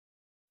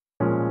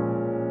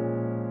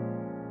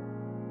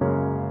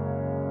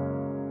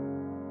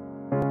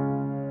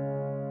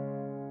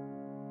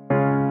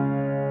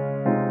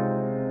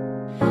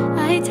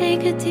I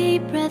take a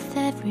deep breath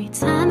every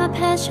time I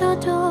pass your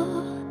door.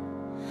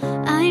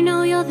 I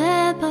know you're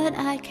there, but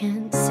I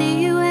can't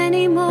see you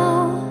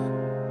anymore.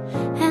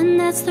 And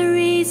that's the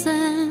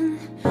reason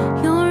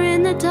you're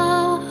in the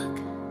dark.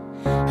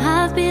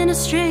 I've been a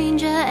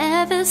stranger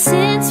ever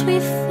since we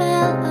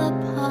fell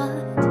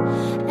apart,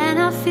 and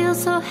I feel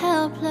so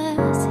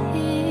helpless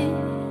here.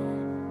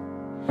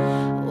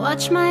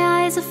 Watch, my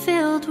eyes are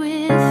filled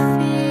with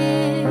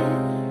fear.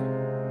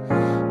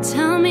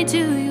 Tell me,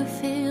 do you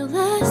feel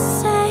the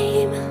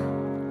same?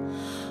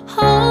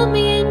 Hold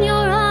me in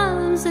your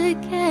arms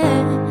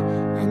again.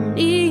 I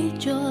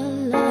need your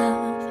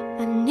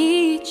love, I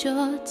need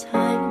your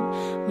time.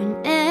 When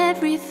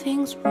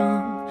everything's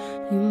wrong,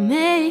 you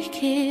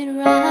make it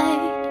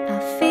right. I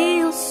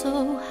feel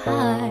so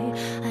high,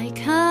 I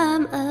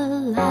come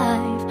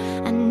alive.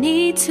 I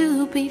need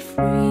to be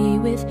free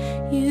with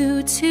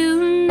you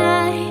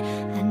tonight.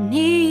 I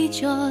need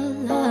your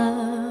love.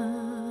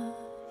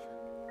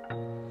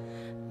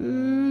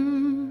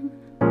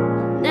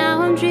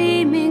 Now I'm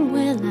dreaming,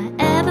 will I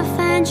ever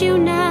find you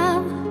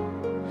now?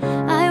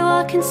 I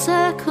walk in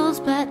circles,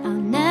 but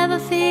I'll never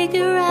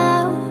figure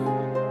out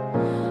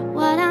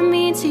what I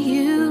mean to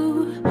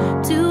you.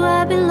 Do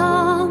I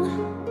belong?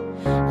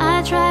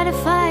 I try to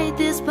fight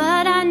this,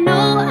 but I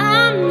know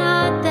I'm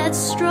not that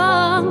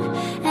strong.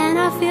 And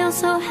I feel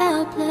so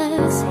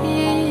helpless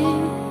here.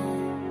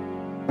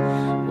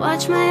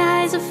 Watch, my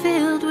eyes are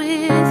filled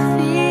with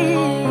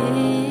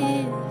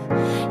fear.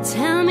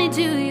 Tell me,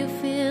 do you feel